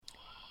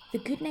The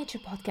Good Nature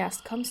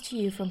podcast comes to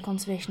you from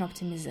Conservation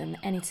Optimism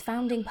and its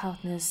founding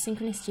partners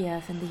Synchronicity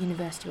Earth and the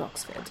University of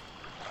Oxford.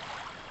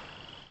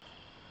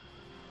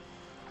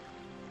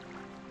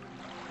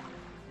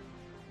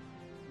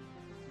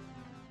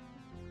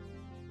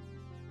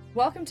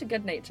 Welcome to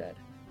Good Natured,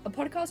 a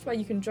podcast where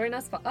you can join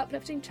us for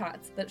uplifting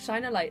chats that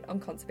shine a light on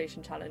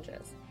conservation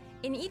challenges.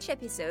 In each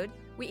episode,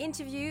 we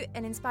interview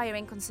an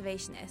inspiring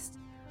conservationist.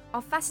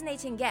 Our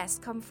fascinating guests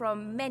come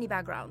from many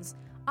backgrounds: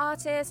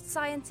 artists,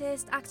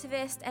 scientists,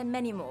 activists, and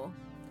many more.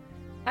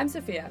 I'm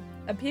Sophia,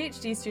 a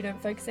PhD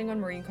student focusing on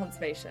marine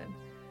conservation.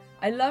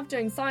 I love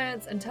doing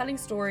science and telling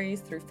stories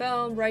through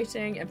film,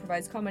 writing,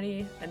 improvised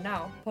comedy, and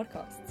now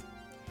podcasts.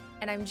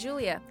 And I'm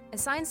Julia, a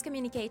science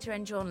communicator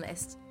and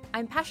journalist.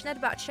 I'm passionate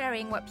about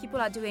sharing what people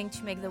are doing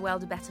to make the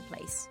world a better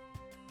place.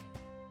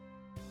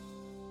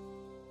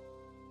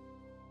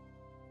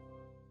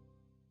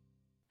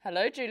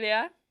 Hello,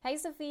 Julia. Hey,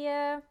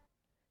 Sophia.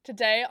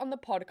 Today on the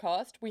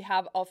podcast, we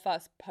have our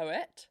first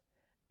poet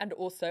and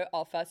also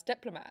our first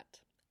diplomat,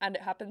 and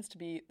it happens to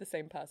be the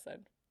same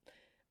person.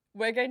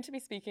 We're going to be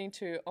speaking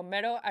to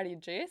Homero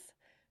Aridgis,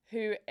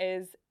 who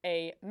is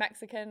a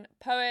Mexican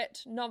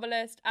poet,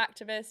 novelist,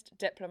 activist,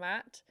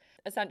 diplomat.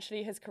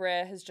 Essentially, his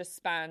career has just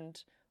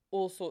spanned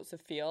all sorts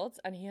of fields,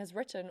 and he has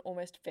written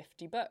almost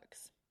 50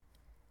 books.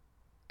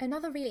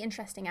 Another really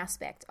interesting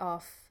aspect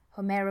of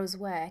Homero's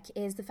work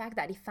is the fact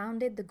that he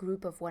founded the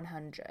Group of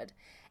 100.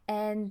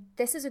 And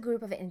this is a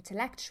group of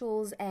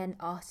intellectuals and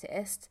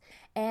artists,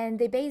 and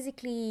they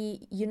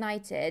basically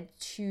united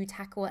to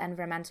tackle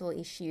environmental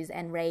issues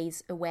and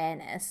raise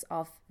awareness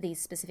of these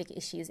specific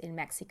issues in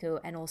Mexico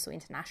and also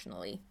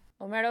internationally.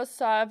 Homero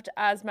served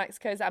as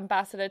Mexico's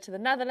ambassador to the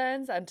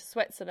Netherlands and to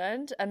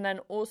Switzerland, and then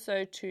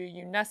also to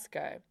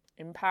UNESCO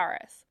in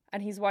Paris.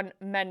 And he's won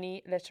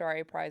many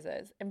literary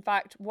prizes. In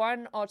fact,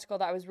 one article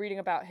that I was reading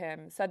about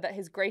him said that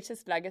his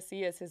greatest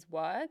legacy is his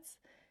words.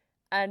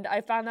 And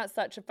I found that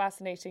such a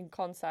fascinating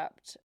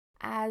concept.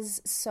 As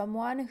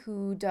someone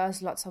who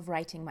does lots of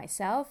writing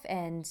myself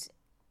and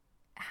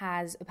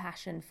has a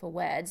passion for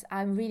words,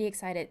 I'm really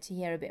excited to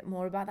hear a bit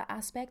more about that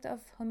aspect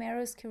of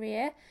Homero's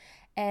career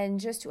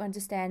and just to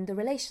understand the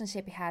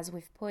relationship he has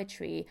with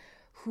poetry,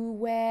 who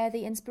were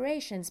the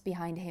inspirations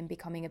behind him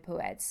becoming a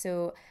poet.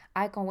 So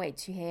I can't wait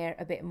to hear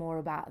a bit more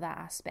about that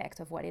aspect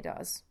of what he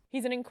does.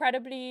 He's an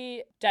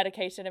incredibly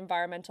dedicated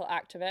environmental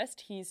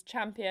activist. He's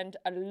championed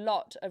a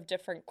lot of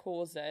different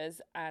causes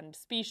and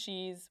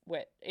species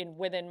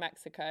within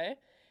Mexico,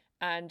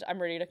 and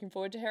I'm really looking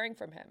forward to hearing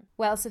from him.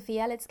 Well,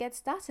 Sophia, let's get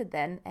started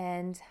then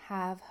and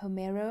have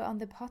Homero on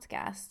the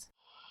podcast.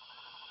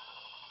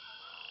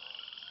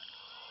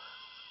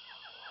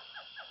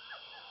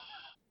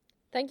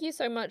 Thank you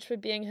so much for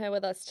being here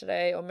with us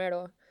today,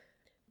 Homero.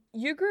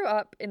 You grew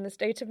up in the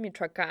state of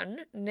Michoacán,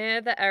 near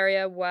the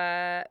area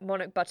where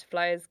monarch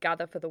butterflies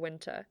gather for the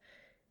winter.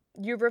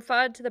 You've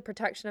referred to the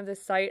protection of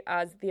this site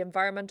as the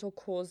environmental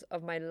cause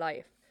of my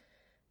life.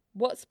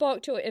 What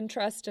sparked your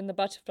interest in the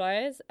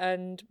butterflies,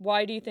 and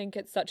why do you think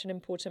it's such an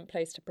important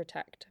place to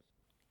protect?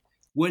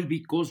 Well,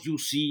 because you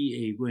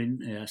see,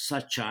 when as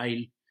a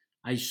child,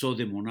 I saw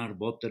the monarch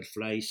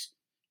butterflies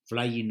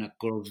flying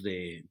across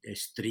the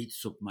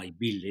streets of my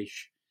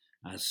village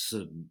as,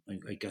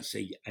 I can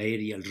say,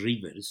 aerial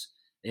rivers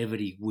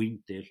every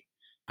winter.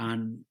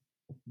 And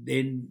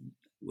then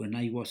when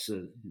I was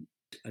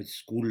at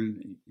school,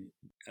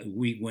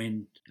 we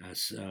went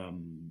as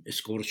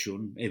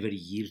excursion every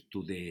year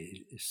to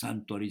the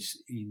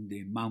sanctuaries in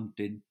the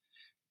mountain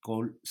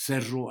called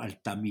Cerro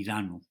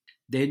Altamirano.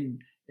 Then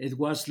it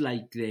was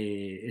like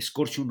the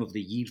excursion of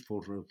the year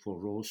for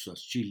us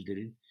as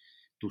children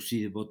to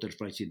see the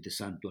butterflies in the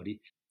sanctuary.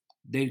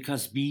 There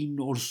has been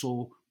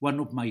also one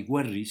of my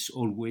worries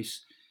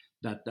always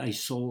that I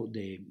saw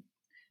the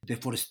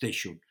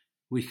deforestation.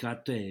 We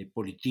had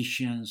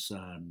politicians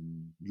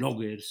and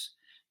loggers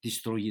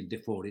destroying the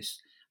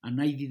forest,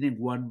 and I didn't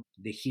want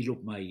the hill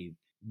of my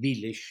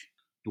village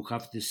to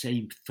have the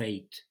same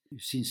fate.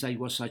 Since I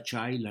was a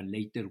child and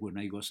later when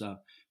I was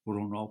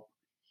grown up,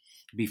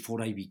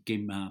 before I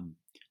became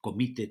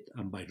committed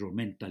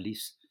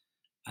environmentalist,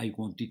 I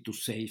wanted to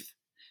save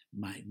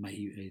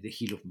the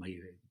hill of my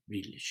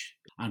village,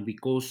 and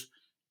because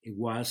it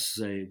was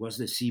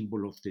the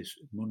symbol of the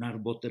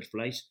monarch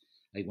butterflies,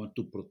 I want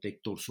to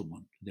protect also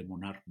the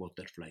monarch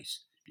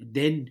butterflies.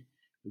 Then,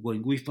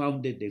 when we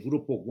founded the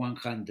Group of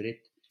 100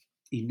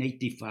 in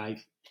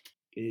 '85,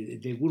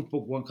 the Group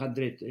of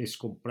 100 is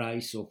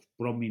comprised of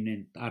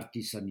prominent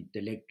artists and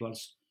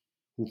intellectuals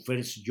who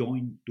first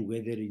joined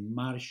together in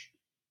March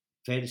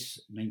 1st,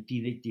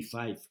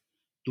 1985,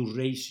 to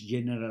raise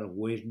general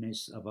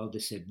awareness about the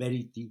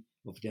severity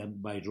of the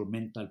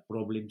environmental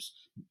problems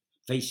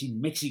facing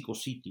Mexico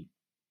City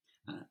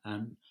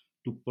and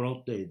to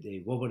bring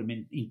the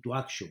government into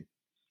action.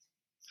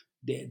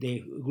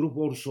 The group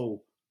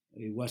also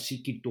was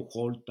seeking to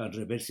halt and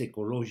reverse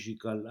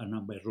ecological and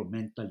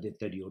environmental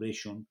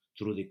deterioration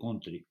through the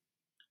country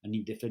and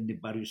in defending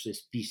various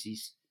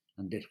species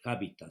and their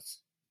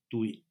habitats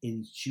to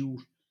ensure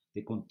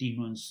the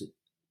continuance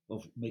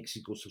of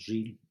Mexico's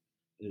real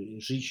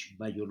rich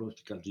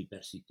biological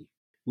diversity.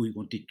 We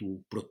wanted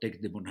to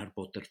protect the monarch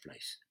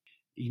butterflies.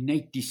 In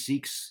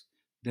 86,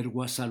 there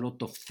was a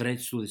lot of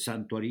threats to the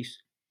sanctuaries,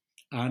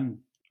 and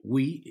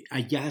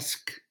I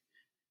asked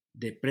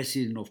the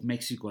president of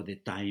Mexico at the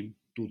time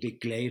to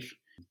declare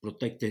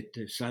protected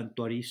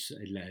sanctuaries,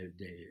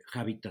 the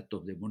habitat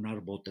of the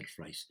monarch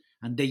butterflies.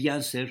 And they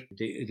answered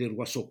there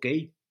was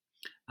okay,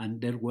 and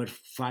there were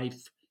 5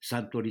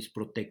 sanctuaries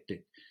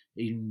protected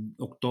in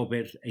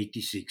October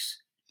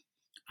 86.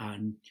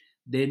 And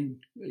then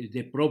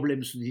the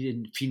problems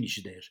didn't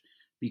finish there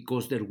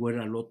because there were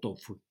a lot of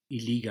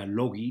illegal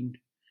logging,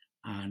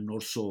 and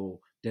also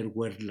there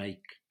were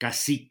like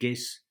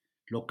caciques,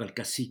 local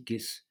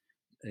caciques,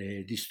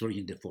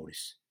 destroying the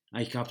forest.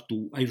 I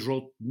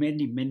wrote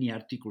many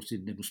articles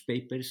in the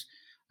newspapers.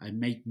 I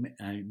make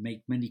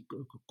many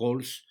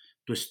calls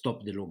to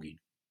stop the logging.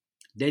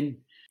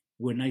 Then,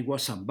 when I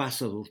was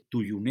ambassador to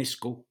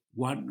UNESCO,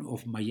 one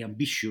of my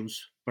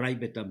ambitions,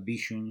 private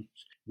ambitions,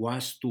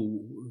 was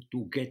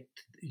to get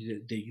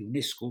the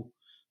UNESCO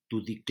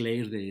to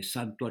declare the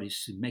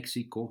sanctuaries in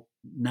Mexico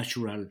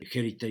natural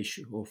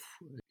heritage of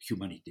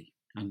humanity.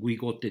 And we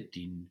got it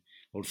in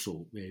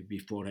also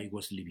before I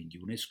was leaving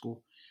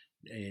UNESCO.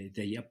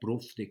 They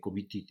approved, the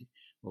Committee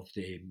of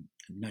the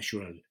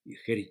Natural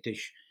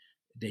Heritage,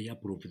 they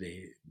approved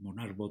the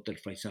monarch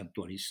butterfly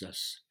sanctuaries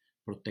as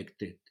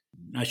protected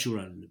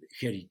natural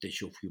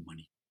heritage of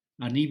humanity.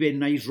 And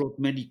even I wrote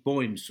many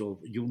poems. So,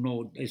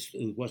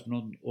 it was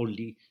not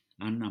only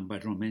an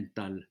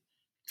environmental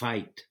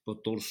fight,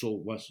 but also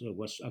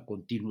was a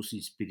continuous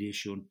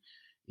inspiration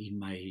in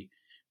my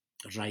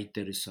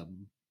writers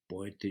and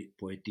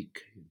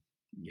poetic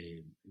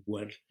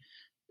work.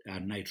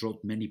 And I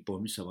wrote many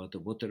poems about the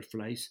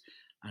butterflies,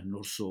 and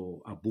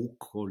also a book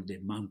called The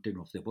Mountain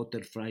of the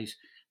Butterflies.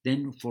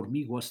 Then for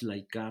me was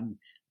like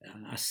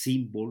a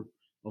symbol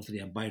of the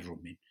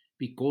environment,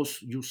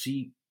 because you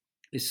see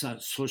it's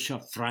such a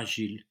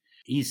fragile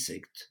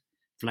insect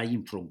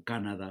flying from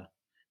Canada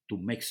to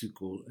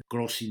Mexico,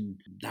 crossing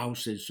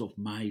thousands of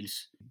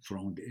miles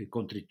from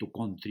country to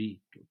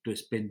country to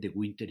spend the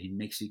winter in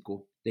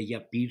Mexico. They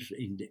appear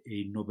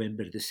in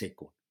November the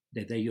 2nd,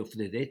 the Day of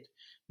the Dead,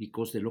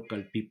 because the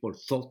local people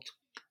thought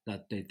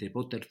that the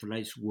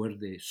butterflies were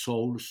the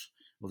souls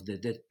of the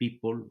dead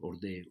people or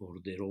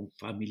their own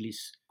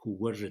families who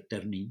were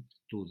returning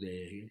to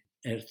the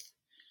earth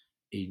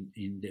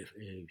in the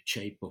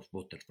shape of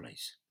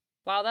butterflies.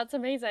 Wow, that's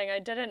amazing. I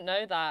didn't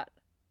know that.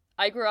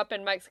 I grew up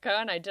in Mexico,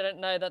 and I didn't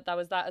know that there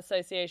was that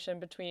association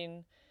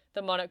between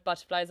the monarch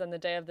butterflies and the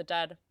Day of the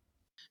Dead.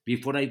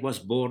 Before I was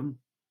born,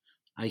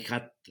 I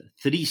had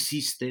 3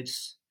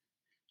 sisters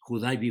who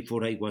died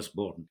before I was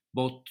born.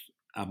 But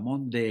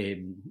among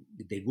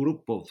the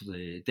group of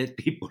the dead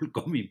people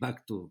coming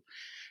back to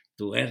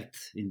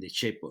Earth in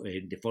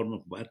the form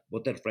of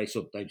butterflies,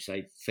 sometimes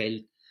I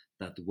felt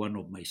that one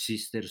of my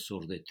sisters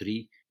or the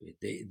 3,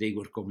 they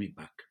were coming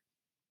back.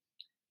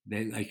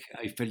 Then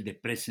I felt the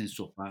presence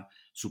of a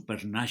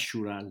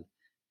supernatural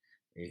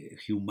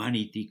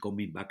humanity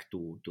coming back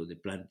to the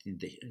planet in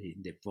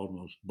the form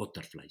of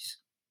butterflies.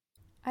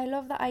 I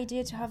love the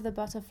idea to have the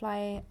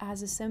butterfly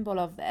as a symbol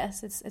of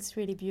this. It's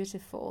really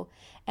beautiful.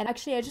 And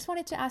actually, I just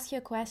wanted to ask you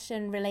a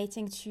question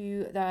relating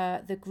to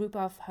the group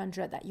of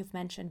 100 that you've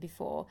mentioned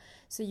before.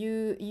 So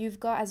you've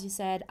got, as you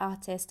said,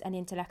 artists and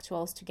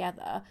intellectuals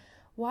together.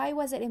 Why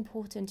was it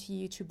important to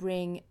you to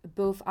bring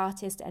both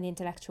artists and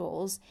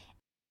intellectuals?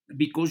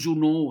 Because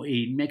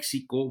in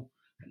Mexico,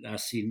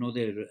 as in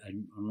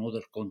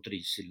other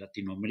countries in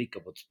Latin America,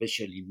 but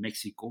especially in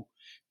Mexico,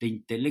 the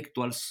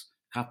intellectuals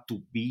have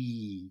to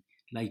be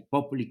like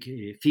public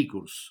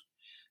figures.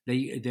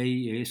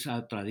 It's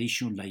a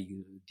tradition like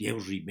Diego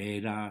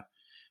Rivera,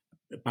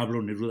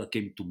 Pablo Neruda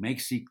came to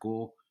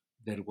Mexico,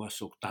 there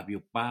was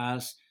Octavio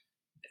Paz,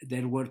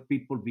 there were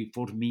people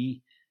before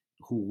me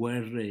who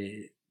were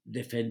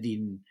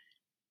defending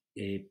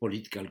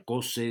political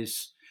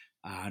causes,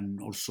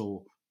 and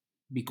also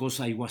because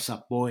I was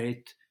a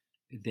poet,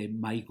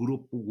 my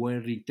group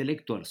were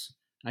intellectuals.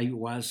 I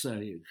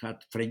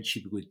had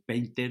friendship with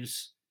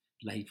painters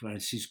like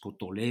Francisco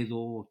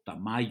Toledo,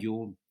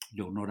 Tamayo,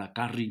 Leonora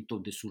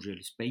Carrington, the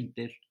surrealist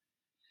painter,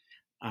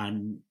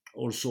 and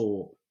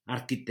also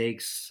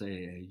architects,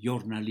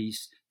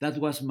 journalists. That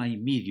was my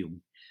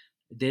medium.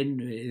 Then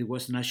it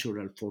was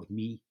natural for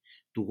me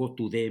to go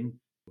to them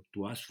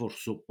to ask for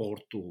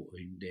support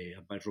in the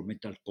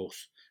environmental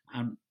cause.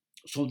 And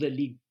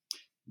suddenly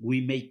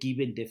we make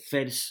even the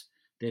first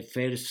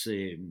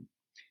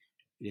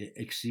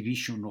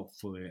exhibition of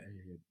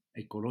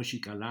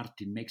ecological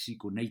art in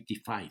Mexico in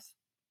 '85,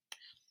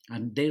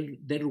 and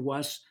there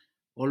was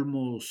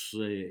almost,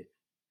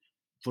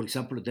 for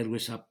example, there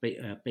was a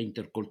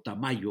painter called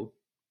Tamayo,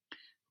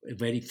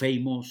 very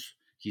famous.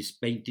 His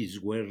paintings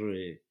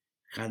were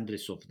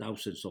hundreds of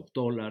thousands of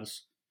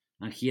dollars,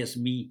 and he asked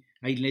me,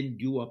 "I lend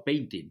you a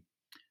painting,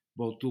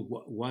 but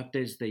what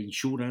is the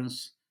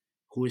insurance?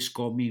 Who is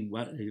coming?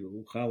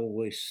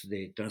 How is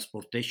the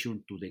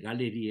transportation to the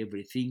gallery?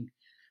 Everything?"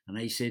 And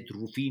I said,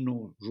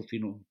 Rufino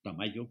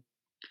Tamayo.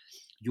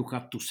 you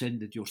have to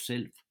send it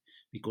yourself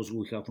because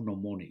we have no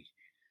money.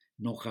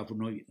 No have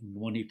no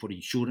money for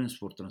insurance,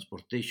 for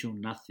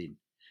transportation, nothing.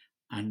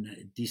 And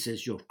this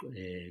is your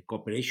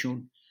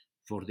cooperation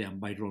for the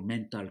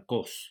environmental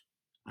costs.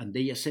 And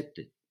they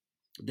accepted.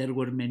 There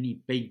were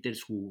many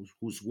painters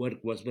whose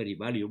work was very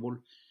valuable,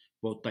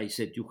 but I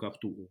said you have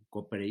to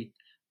cooperate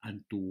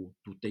and to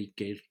take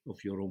care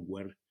of your own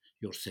work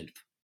yourself.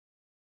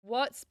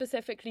 What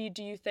specifically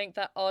do you think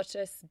that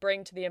artists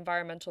bring to the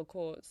environmental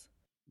cause?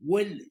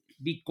 Well,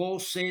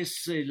 because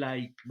it's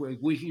like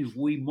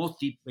we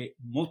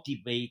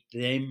motivate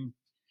them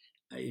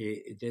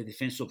the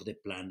defense of the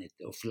planet,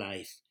 of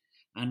life,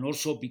 and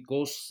also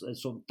because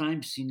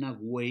sometimes in a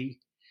way,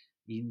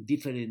 in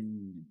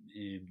different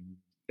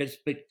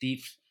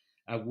perspectives,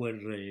 our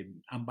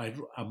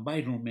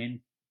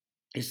environment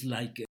is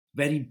like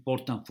very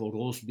important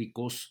for us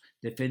because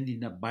defending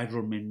the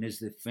environment is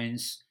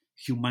defense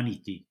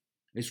humanity.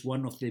 It's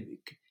one of the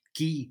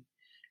key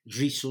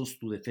reasons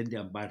to defend the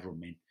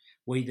environment.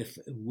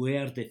 We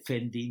are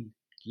defending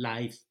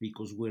life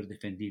because we're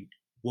defending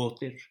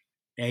water,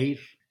 air,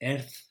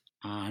 earth,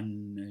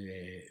 and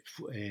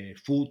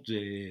food,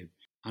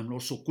 and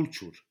also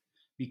culture.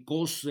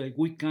 Because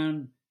we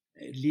can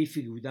live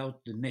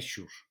without the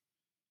nature.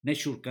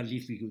 Nature can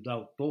live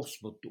without us,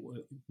 but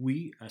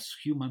we as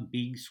human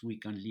beings, we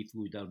can live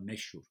without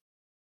nature.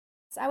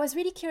 So I was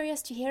really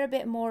curious to hear a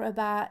bit more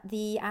about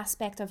the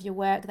aspect of your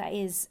work that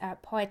is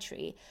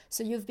poetry.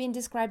 So you've been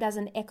described as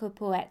an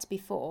eco-poet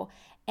before,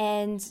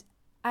 and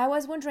I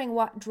was wondering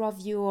what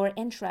drove your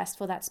interest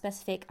for that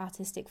specific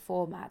artistic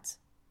format.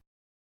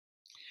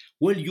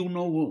 Well,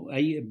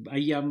 I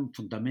am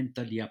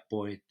fundamentally a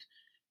poet,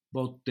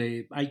 but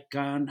I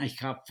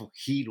have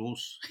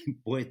heroes in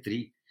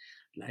poetry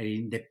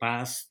in the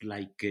past,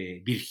 like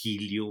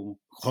Virgilio,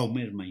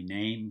 Homer, my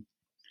name,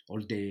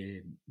 all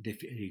the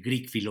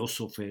Greek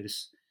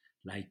philosophers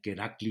like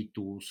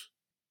Heraclitus,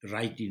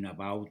 writing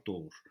about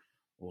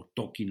or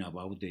talking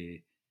about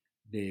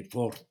the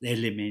four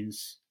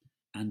elements.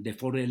 And the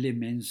four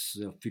elements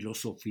of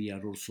philosophy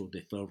are also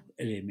the four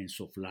elements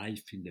of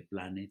life in the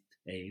planet: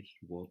 air,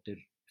 water,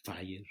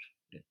 fire.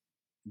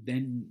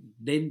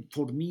 Then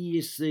for me,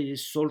 it's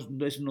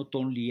not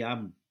only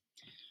a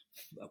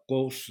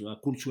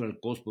cultural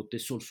cause, but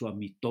it's also a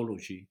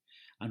mythology,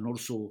 and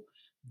also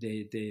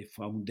the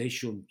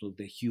foundation of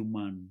the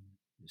human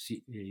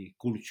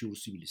culture,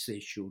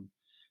 civilization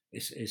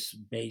is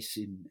based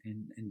in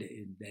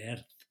the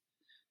earth,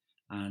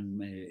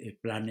 and a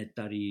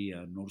planetary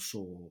and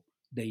also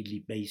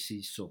daily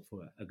basis of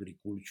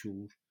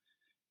agriculture,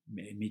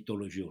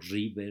 mythology of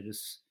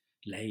rivers,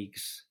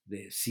 lakes,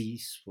 the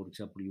seas. For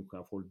example, you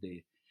have all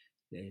the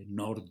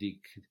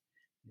Nordic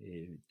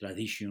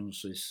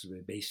traditions is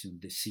based on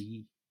the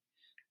sea.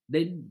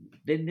 Then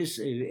is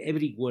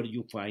everywhere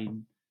you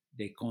find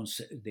the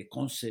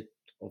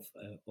concept of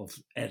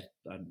earth,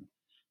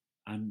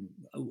 and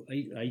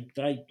I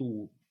try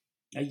to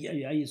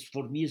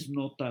for me it's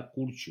not a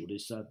culture,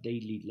 it's a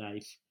daily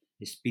life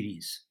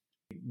experience.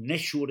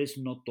 Nature is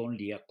not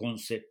only a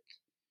concept,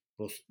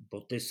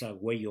 but it's a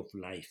way of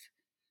life.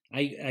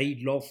 I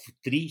love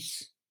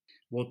trees,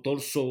 but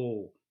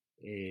also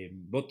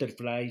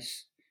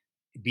butterflies,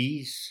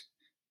 bees,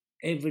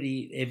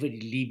 every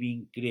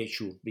living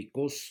creature,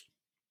 because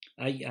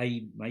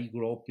I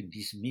grew up in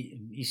this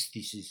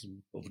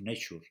mysticism of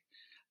nature,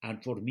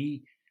 and for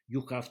me,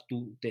 you have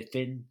to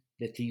defend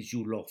the things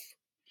you love.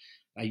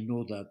 I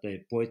know that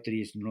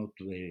poetry is not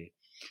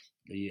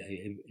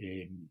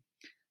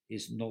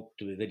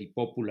very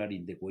popular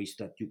in the ways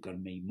that you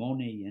can make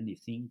money,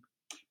 anything,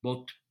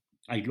 but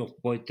I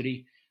love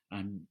poetry,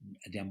 and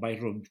the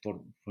environment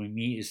for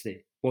me is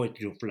the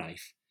poetry of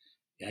life.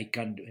 I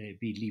can't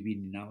be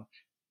living in a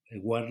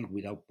world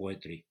without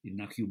poetry, in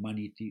a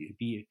humanity,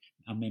 be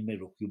a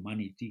member of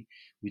humanity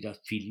without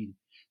feeling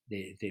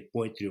the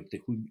poetry of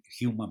the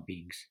human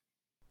beings.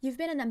 You've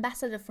been an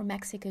ambassador from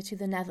Mexico to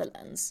the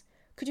Netherlands.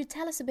 Could you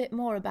tell us a bit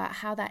more about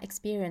how that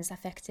experience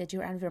affected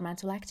your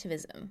environmental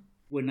activism?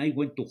 When I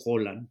went to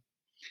Holland,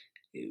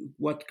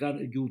 what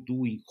can you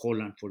do in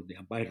Holland for the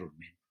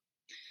environment?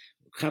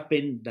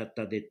 Happened that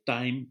at the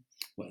time,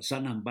 as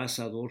an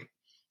ambassador,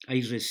 I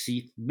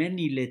received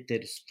many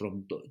letters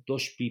from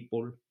those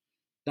people,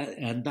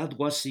 and that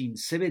was in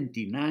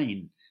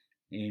 79,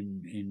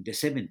 in the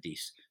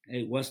 70s.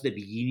 It was the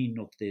beginning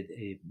of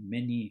the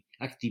many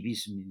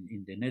activism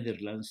in the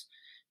Netherlands,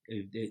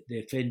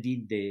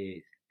 defending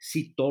the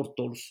sea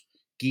turtles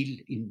killed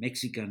in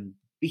Mexican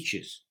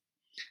beaches.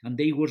 And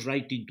they were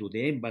writing to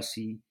the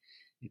embassy,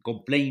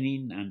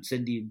 complaining and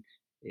sending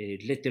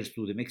letters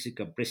to the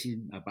Mexican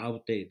president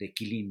about the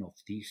killing of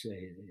these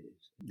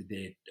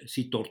the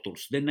sea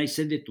turtles. Then I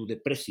sent it to the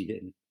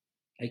president.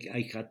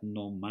 I had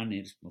no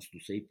manners, not to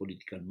say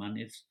political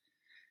manners,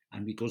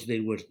 and because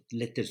they were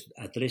letters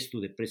addressed to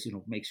the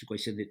president of Mexico, I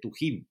sent it to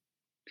him,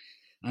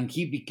 and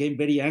he became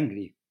very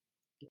angry.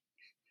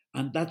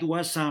 And that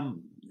was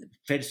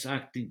first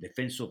act in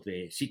defense of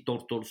the sea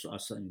turtles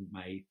as in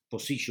my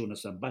position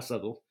as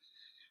ambassador.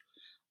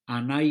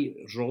 And I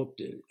wrote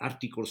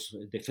articles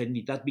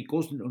defending that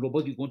because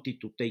nobody wanted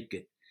to take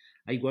it.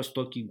 I was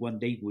talking one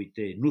day with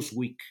the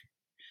Newsweek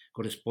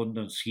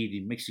correspondents here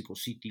in Mexico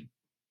City,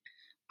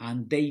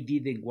 and they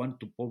didn't want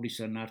to publish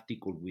an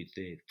article with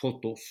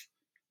photos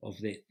of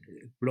the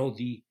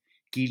bloody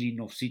killing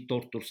of sea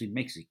turtles in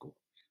Mexico.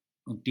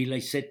 Until I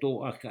said,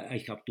 oh,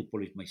 I have to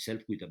publish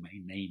myself with my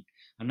name.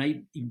 And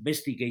I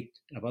investigate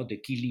about the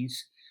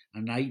killings,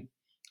 and I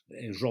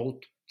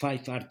wrote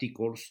 5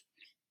 articles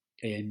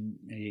in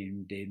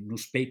the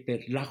newspaper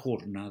La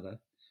Jornada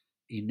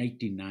in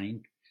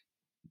 1989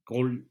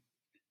 called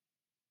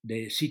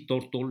The Sea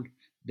Turtle,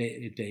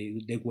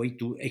 the Way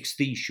to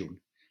Extinction.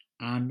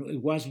 And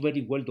it was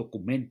very well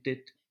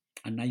documented,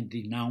 and I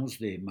denounced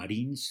the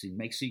Marines in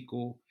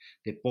Mexico,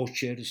 the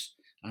poachers,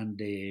 and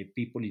the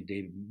people in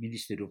the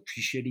Ministry of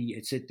Fishery,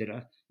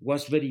 etc.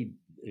 Was very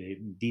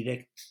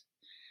direct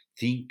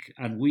thing,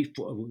 and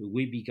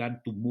we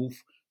began to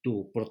move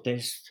to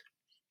protest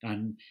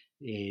and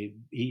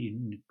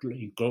in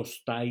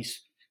close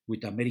ties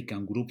with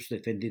American groups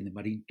defending the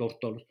marine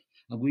turtle,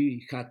 and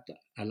we had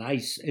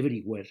allies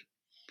everywhere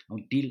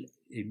until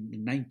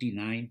in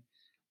 1999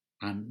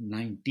 and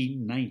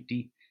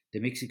 1990 the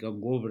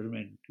Mexican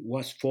government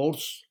was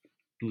forced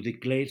to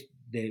declare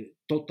the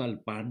total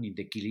ban in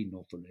the killing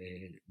of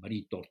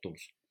marine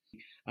turtles.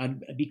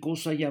 And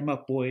because I am a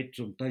poet,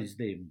 sometimes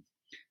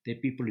the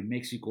people in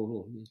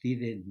Mexico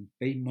didn't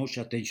pay much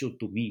attention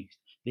to me.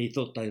 They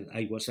thought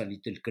I was a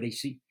little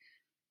crazy.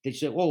 They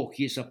said, oh,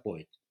 he's a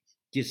poet.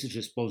 He's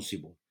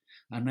responsible.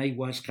 And I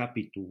was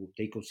happy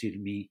they consider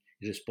me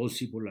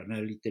responsible and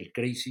a little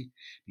crazy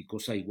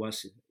because I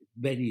was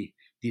very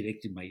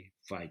direct in my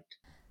fight.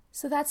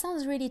 So that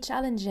sounds really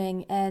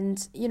challenging,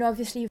 and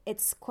obviously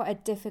it's quite a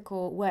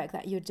difficult work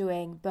that you're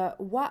doing,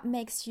 but what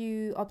makes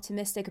you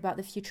optimistic about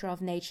the future of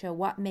nature?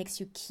 What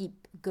makes you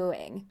keep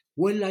going?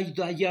 Well, I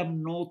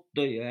am not,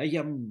 I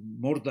am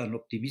more than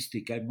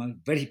optimistic. I'm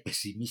very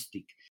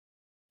pessimistic.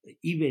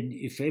 Even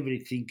if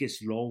everything is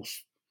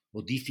lost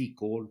or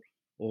difficult,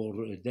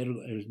 or there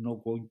is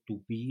not going to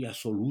be a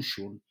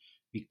solution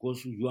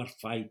because you are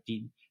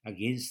fighting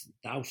against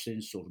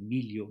thousands or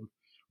millions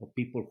of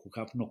people who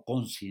have no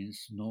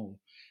conscience, no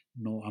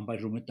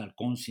environmental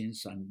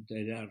conscience, and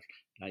there are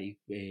like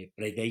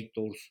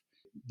predators.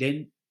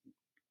 Then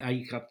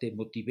I have the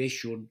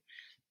motivation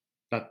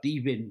that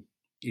even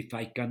if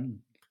I can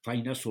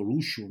find a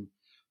solution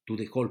to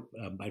the whole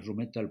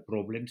environmental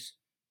problems,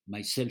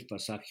 myself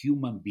as a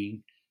human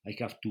being, I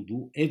have to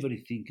do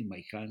everything in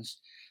my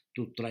hands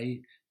to try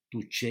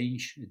to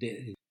change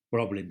the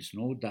problems.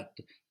 No, that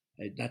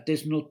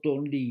is not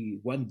only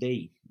one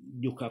day.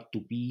 You have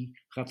to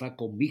have a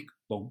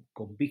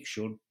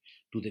conviction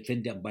to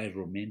defend the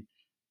environment,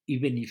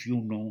 even if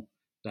you know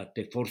that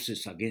the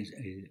forces against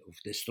of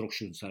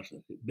destructions are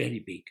very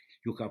big.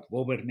 You have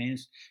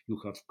governments, you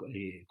have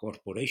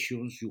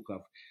corporations, you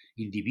have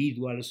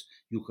individuals,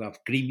 you have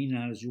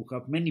criminals, you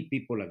have many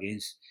people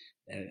against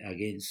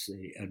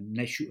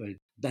nature.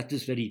 That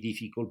is very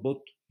difficult. But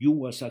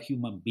you, as a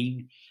human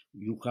being,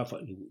 you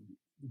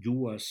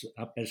as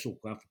a person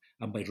who have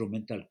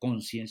environmental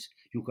conscience,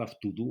 you have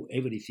to do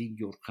everything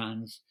your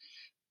hands,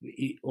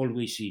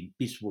 always in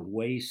peaceful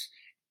ways,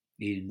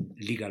 in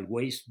legal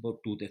ways, but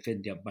to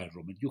defend the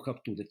environment. You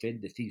have to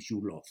defend the things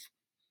you love.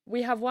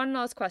 We have one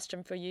last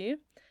question for you,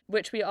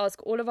 which we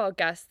ask all of our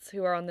guests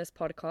who are on this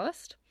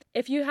podcast.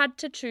 If you had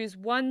to choose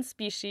one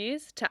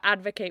species to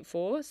advocate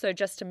for, so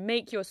just to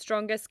make your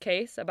strongest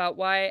case about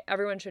why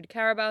everyone should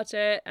care about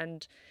it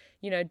and,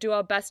 do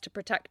our best to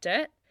protect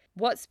it,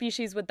 what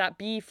species would that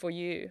be for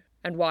you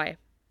and why?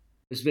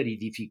 It's very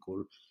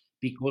difficult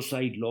because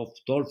I love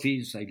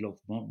dolphins, I love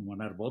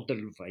monarch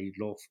butterflies, I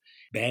love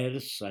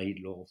bears, I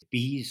love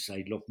bees,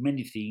 I love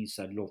many things,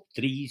 I love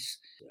trees,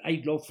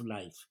 I love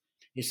life.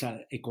 It's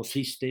an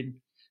ecosystem,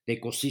 the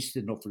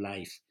ecosystem of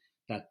life,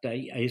 that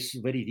is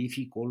very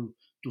difficult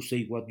to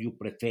say what you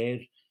prefer.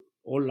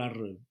 All are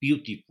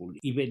beautiful,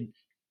 even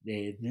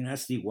the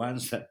nasty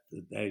ones that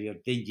are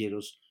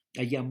dangerous.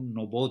 I am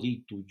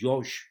nobody to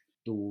judge,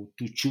 to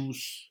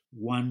choose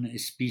one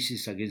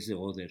species against the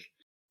other.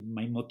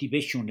 My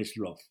motivation is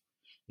love.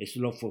 It's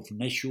love of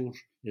nature,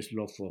 it's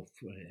love of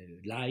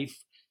life,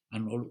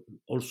 and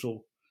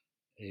also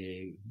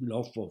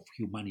love of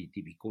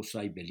humanity, because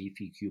I believe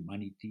in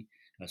humanity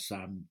as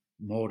a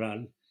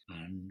moral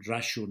and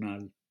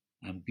rational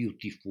and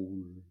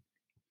beautiful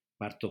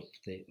part of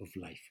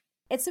life.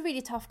 It's a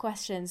really tough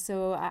question,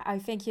 so I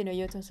think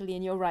you're totally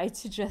in your right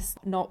to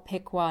just not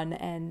pick one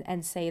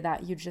and say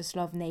that you just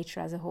love nature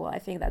as a whole. I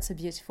think that's a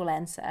beautiful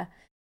answer.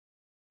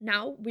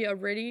 Now we are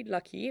really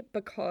lucky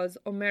because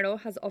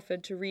Homero has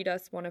offered to read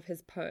us one of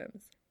his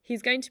poems.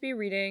 He's going to be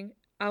reading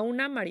A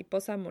una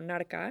mariposa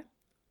monarca,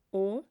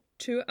 or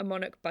To a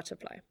Monarch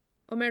Butterfly.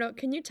 Homero,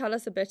 can you tell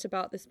us a bit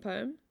about this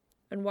poem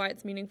and why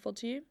it's meaningful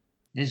to you?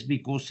 It's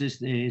because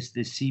it's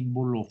the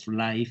symbol of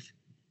life,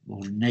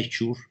 of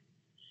nature,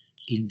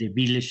 in the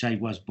village I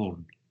was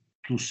born.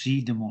 To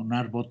see the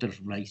monarch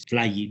butterflies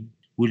flying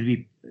will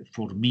be,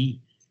 for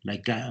me,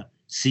 like a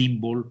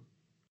symbol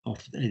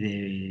of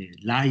the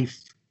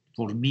life.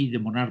 For me, the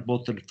monarch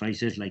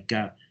butterflies is like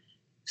a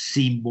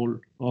symbol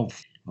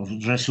of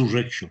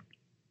resurrection.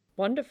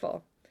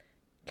 Wonderful.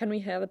 Can we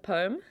hear the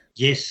poem?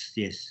 Yes,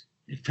 yes.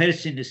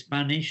 First in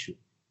Spanish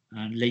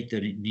and later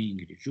in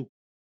English.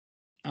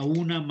 A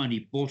una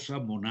mariposa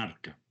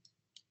monarca,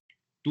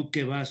 tú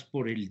que vas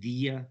por el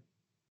día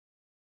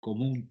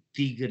como un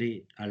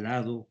tigre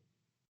alado,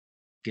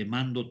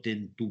 quemándote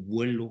en tu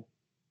vuelo,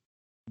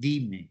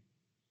 dime,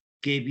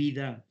 ¿qué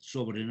vida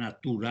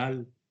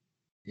sobrenatural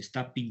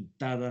está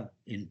pintada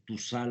en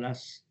tus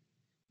alas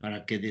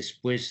para que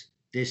después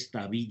de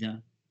esta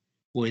vida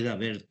pueda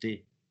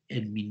verte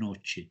en mi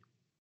noche?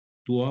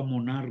 To a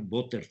monarch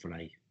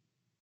butterfly,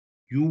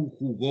 you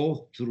who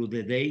go through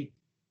the day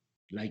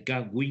like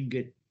a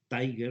winged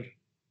tiger,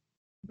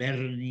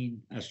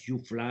 burning as you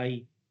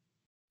fly,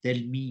 tell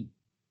me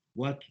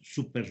what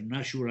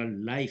supernatural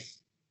life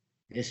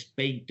is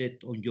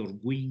painted on your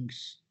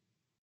wings,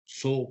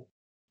 so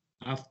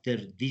after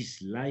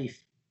this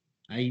life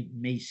I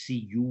may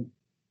see you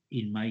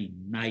in my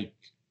night.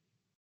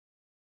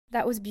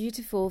 That was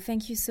beautiful.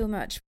 Thank you so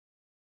much.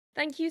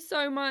 Thank you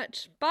so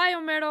much. Bye,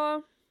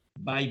 Homero.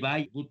 Bye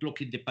bye. Good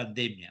luck in the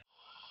pandemic.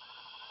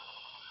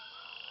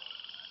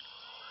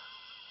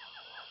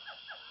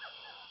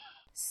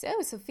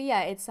 So,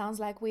 Sophia, it sounds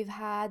like we've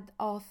had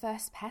our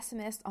first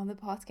pessimist on the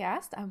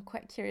podcast. I'm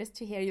quite curious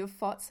to hear your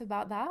thoughts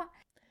about that.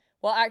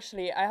 Well,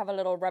 actually, I have a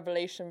little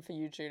revelation for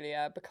you,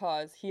 Julia,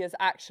 because he is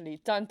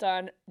actually, dun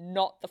dun,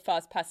 not the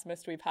first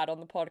pessimist we've had on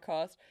the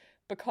podcast,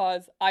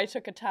 because I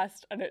took a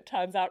test and it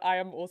turns out I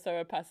am also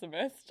a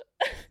pessimist.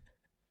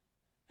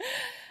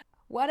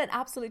 What an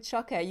absolute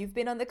shocker. You've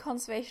been on the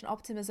Conservation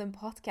Optimism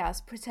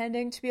podcast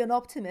pretending to be an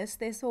optimist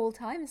this whole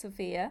time,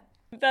 Sophia.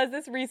 There's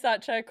this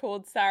researcher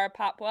called Sarah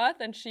Papworth,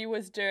 and she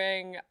was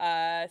doing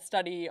a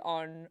study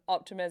on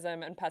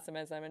optimism and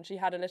pessimism, and she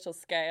had a little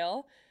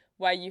scale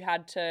where you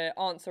had to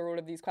answer all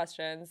of these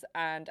questions,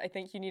 and I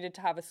think you needed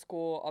to have a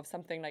score of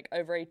something like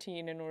over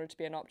 18 in order to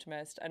be an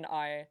optimist, and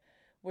I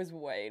was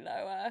way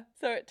lower.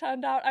 So it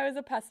turned out I was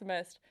a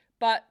pessimist.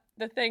 But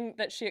the thing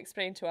that she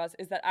explained to us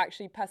is that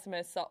actually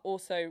pessimists are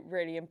also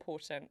really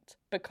important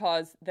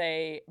because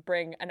they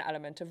bring an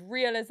element of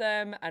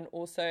realism and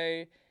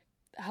also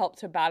help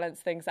to balance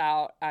things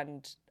out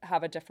and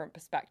have a different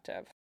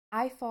perspective.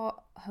 I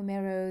thought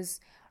Homero's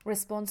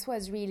response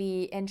was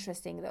really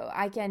interesting, though.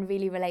 I can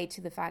really relate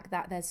to the fact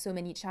that there's so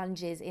many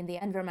challenges in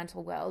the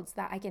environmental world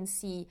that I can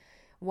see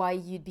why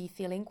you'd be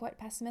feeling quite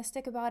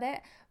pessimistic about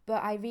it.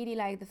 But I really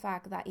like the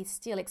fact that it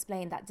still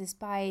explained that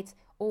despite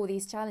all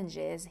these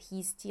challenges,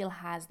 he still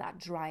has that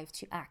drive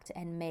to act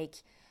and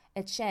make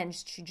a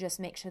change to just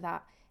make sure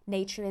that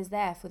nature is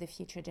there for the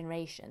future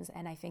generations.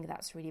 And I think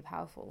that's really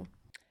powerful.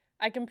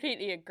 I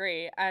completely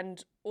agree.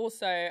 And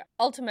also,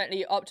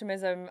 ultimately,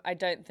 optimism, I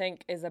don't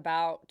think, is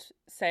about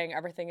saying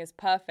everything is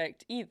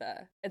perfect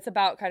either. It's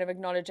about kind of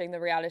acknowledging the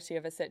reality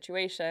of a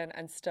situation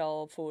and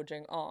still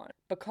forging on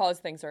because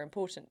things are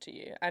important to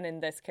you. And in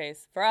this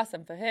case, for us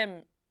and for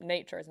him,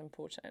 nature is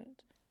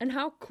important. And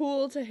how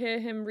cool to hear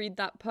him read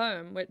that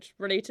poem, which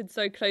related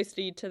so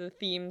closely to the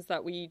themes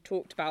that we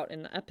talked about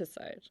in the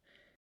episode.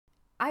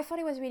 I thought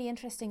it was really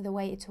interesting the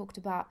way it talked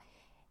about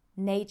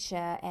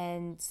nature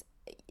and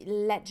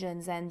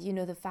legends and, you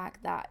know, the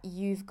fact that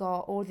you've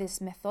got all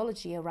this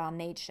mythology around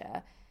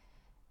nature.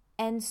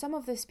 And some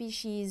of the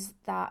species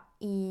that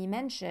he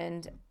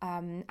mentioned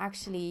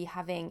actually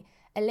having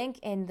a link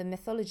in the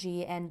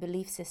mythology and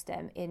belief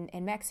system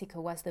in Mexico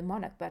was the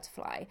monarch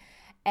butterfly.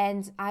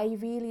 And I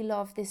really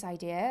love this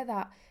idea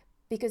that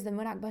because the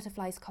monarch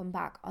butterflies come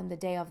back on the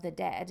Day of the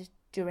Dead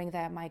during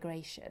their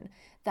migration,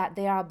 that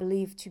they are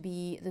believed to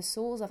be the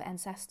souls of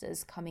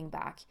ancestors coming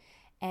back.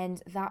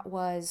 And that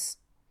was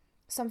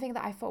something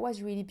that I thought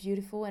was really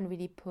beautiful and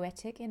really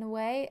poetic in a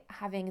way,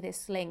 having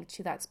this link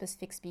to that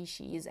specific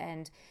species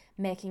and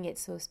making it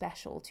so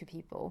special to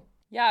people.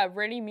 Yeah,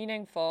 really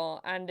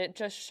meaningful. And it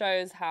just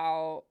shows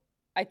how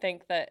I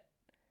think that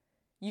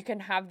you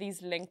can have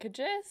these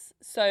linkages.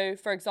 So,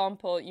 for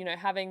example, you know,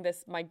 having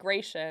this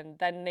migration,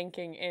 then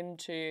linking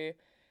into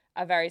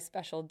a very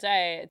special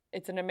day,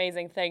 it's an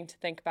amazing thing to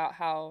think about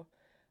how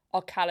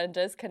our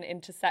calendars can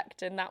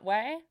intersect in that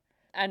way.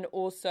 And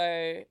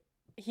also,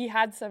 he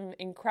had some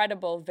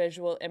incredible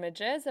visual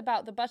images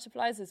about the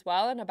butterflies as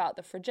well, and about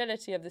the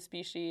fragility of the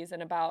species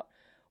and about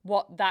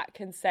what that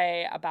can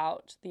say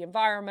about the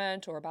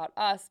environment or about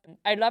us.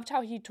 I loved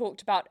how he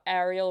talked about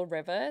aerial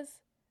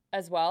rivers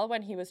as well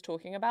when he was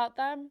talking about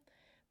them,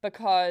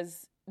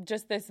 because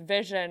just this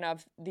vision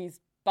of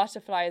these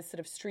butterflies sort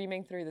of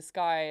streaming through the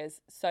sky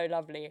is so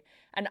lovely.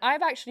 And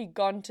I've actually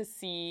gone to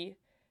see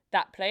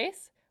that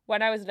place.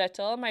 When I was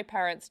little, my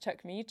parents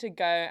took me to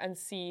go and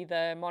see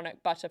the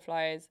monarch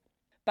butterflies.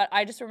 But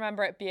I just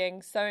remember it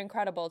being so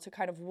incredible to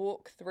kind of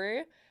walk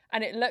through.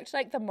 And it looked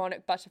like the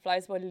monarch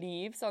butterflies were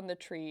leaves on the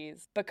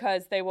trees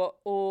because there were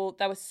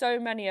so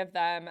many of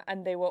them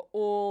and they were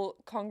all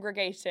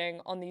congregating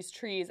on these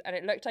trees. And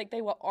it looked like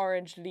they were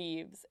orange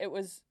leaves. It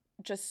was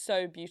just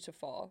so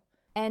beautiful.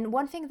 And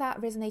one thing that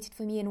resonated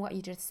for me in what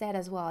you just said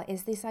as well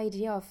is this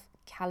idea of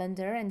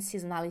calendar and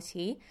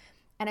seasonality.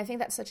 And I think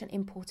that's such an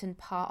important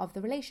part of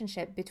the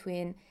relationship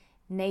between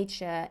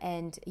nature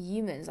and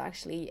humans,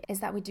 actually, is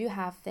that we do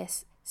have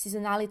this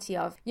seasonality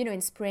of,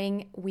 in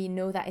spring, we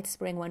know that it's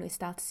spring when we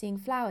start seeing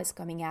flowers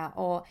coming out.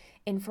 Or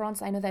in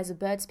France, I know there's a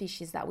bird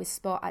species that we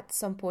spot at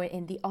some point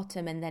in the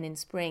autumn and then in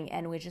spring.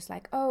 And we're just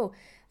like, oh,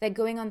 they're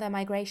going on their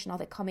migration or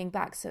they're coming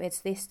back. So it's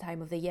this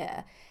time of the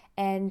year.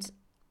 And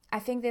I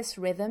think this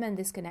rhythm and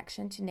this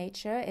connection to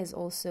nature is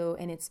also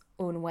in its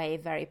own way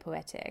very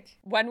poetic.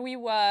 When we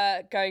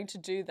were going to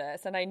do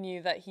this, and I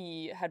knew that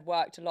he had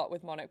worked a lot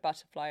with monarch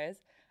butterflies,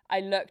 I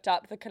looked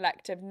up the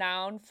collective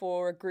noun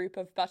for a group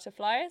of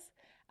butterflies,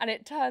 and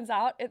it turns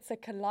out it's a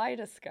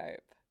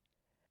kaleidoscope.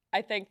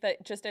 I think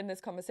that just in this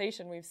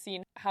conversation, we've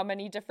seen how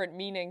many different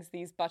meanings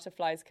these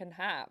butterflies can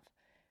have,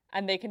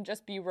 and they can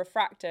just be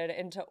refracted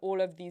into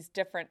all of these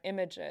different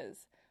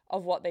images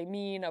of what they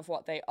mean, of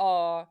what they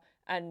are,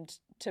 and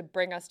to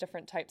bring us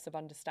different types of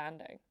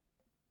understanding.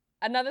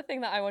 Another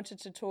thing that I wanted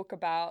to talk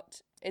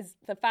about is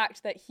the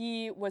fact that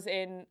he was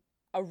in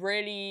a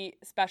really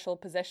special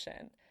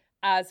position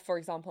as, for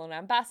example, an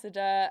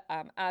ambassador,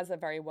 as a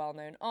very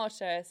well-known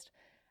artist,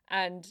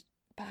 and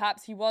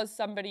perhaps he was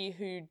somebody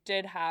who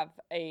did have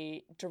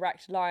a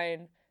direct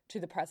line to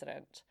the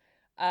president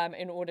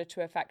in order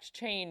to affect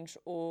change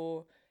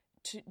or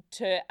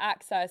to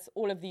access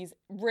all of these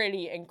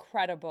really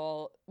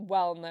incredible,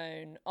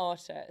 well-known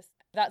artists.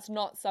 That's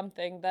not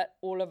something that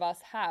all of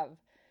us have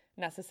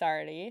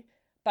necessarily,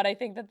 but I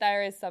think that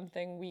there is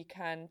something we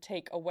can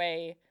take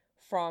away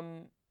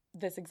from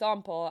this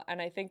example,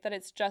 and I think that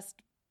it's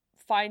just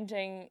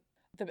finding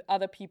the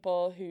other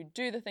people who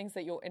do the things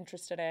that you're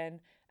interested in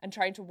and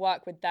trying to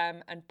work with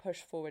them and push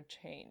forward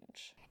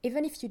change.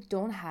 Even if you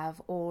don't have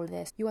all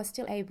this, you are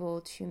still able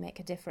to make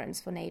a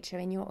difference for nature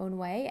in your own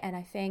way. And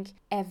I think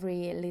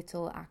every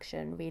little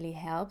action really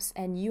helps.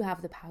 And you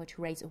have the power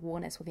to raise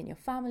awareness within your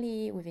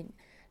family, within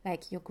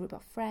like your group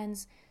of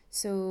friends.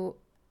 So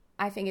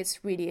I think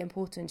it's really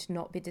important to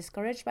not be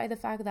discouraged by the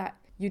fact that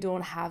you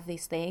don't have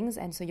these things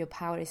and so your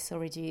power is so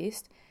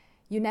reduced.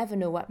 You never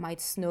know what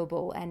might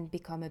snowball and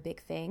become a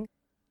big thing.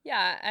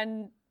 Yeah,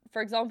 and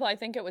for example, I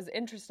think it was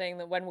interesting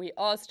that when we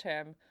asked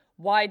him,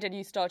 why did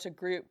you start a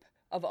group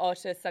of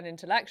artists and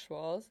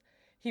intellectuals?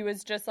 He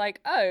was just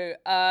like,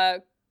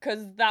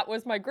 because that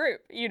was my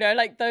group.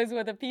 Like those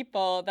were the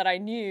people that I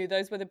knew.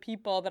 Those were the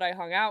people that I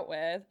hung out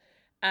with.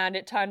 And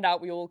it turned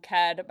out we all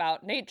cared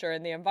about nature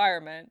and the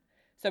environment.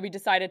 So we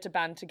decided to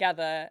band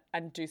together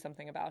and do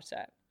something about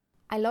it.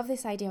 I love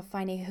this idea of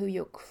finding who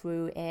your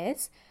crew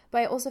is, but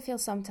I also feel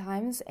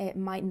sometimes it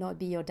might not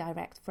be your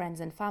direct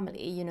friends and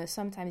family.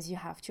 Sometimes you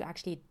have to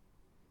actually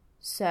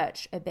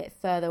search a bit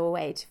further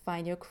away to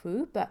find your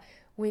crew. But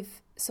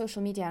with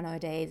social media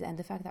nowadays and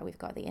the fact that we've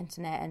got the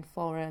internet and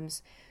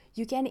forums,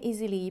 you can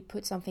easily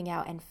put something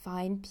out and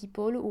find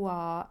people who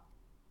are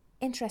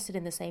interested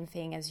in the same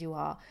thing as you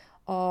are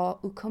or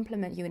who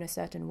complement you in a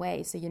certain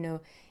way. So,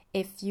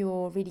 if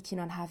you're really keen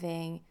on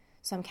having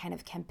some kind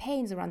of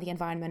campaigns around the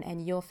environment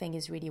and your thing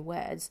is really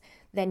words,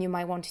 then you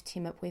might want to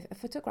team up with a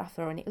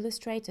photographer or an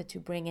illustrator to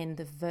bring in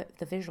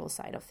the visual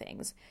side of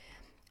things.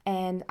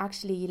 And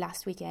actually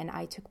last weekend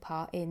I took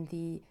part in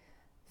the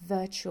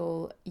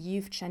virtual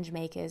Youth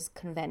Changemakers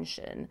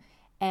convention,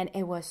 and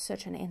it was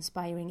such an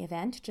inspiring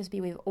event to just be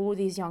with all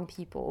these young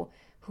people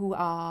who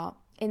are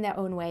in their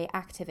own way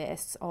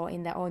activists or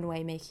in their own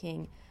way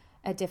making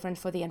a difference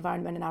for the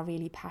environment and are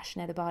really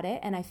passionate about it.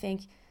 And I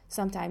think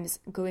sometimes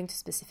going to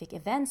specific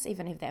events,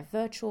 even if they're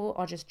virtual,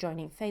 or just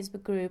joining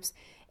Facebook groups,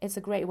 it's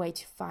a great way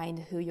to find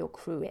who your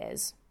crew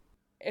is.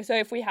 So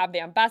if we have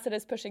the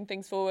ambassadors pushing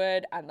things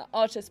forward and the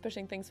artists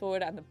pushing things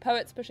forward and the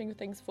poets pushing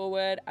things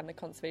forward and the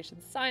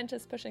conservation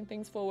scientists pushing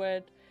things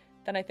forward,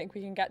 then I think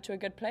we can get to a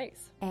good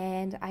place.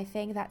 And I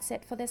think that's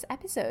it for this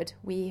episode.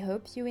 We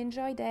hope you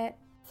enjoyed it.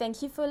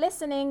 Thank you for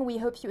listening. We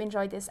hope you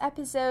enjoyed this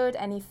episode.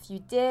 And if you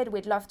did,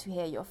 we'd love to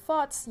hear your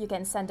thoughts. You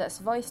can send us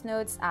voice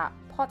notes at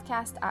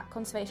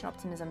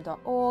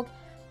podcast@conservationoptimism.org.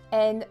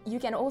 And you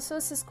can also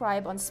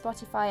subscribe on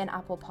Spotify and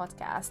Apple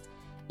Podcast.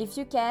 If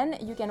you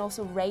can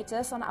also rate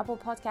us on Apple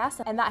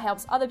Podcasts, and that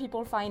helps other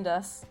people find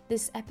us.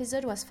 This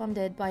episode was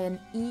funded by an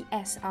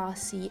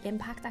ESRC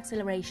Impact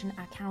Acceleration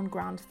Account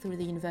grant through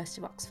the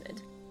University of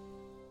Oxford.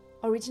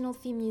 Original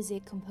theme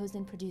music composed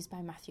and produced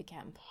by Matthew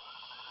Kemp.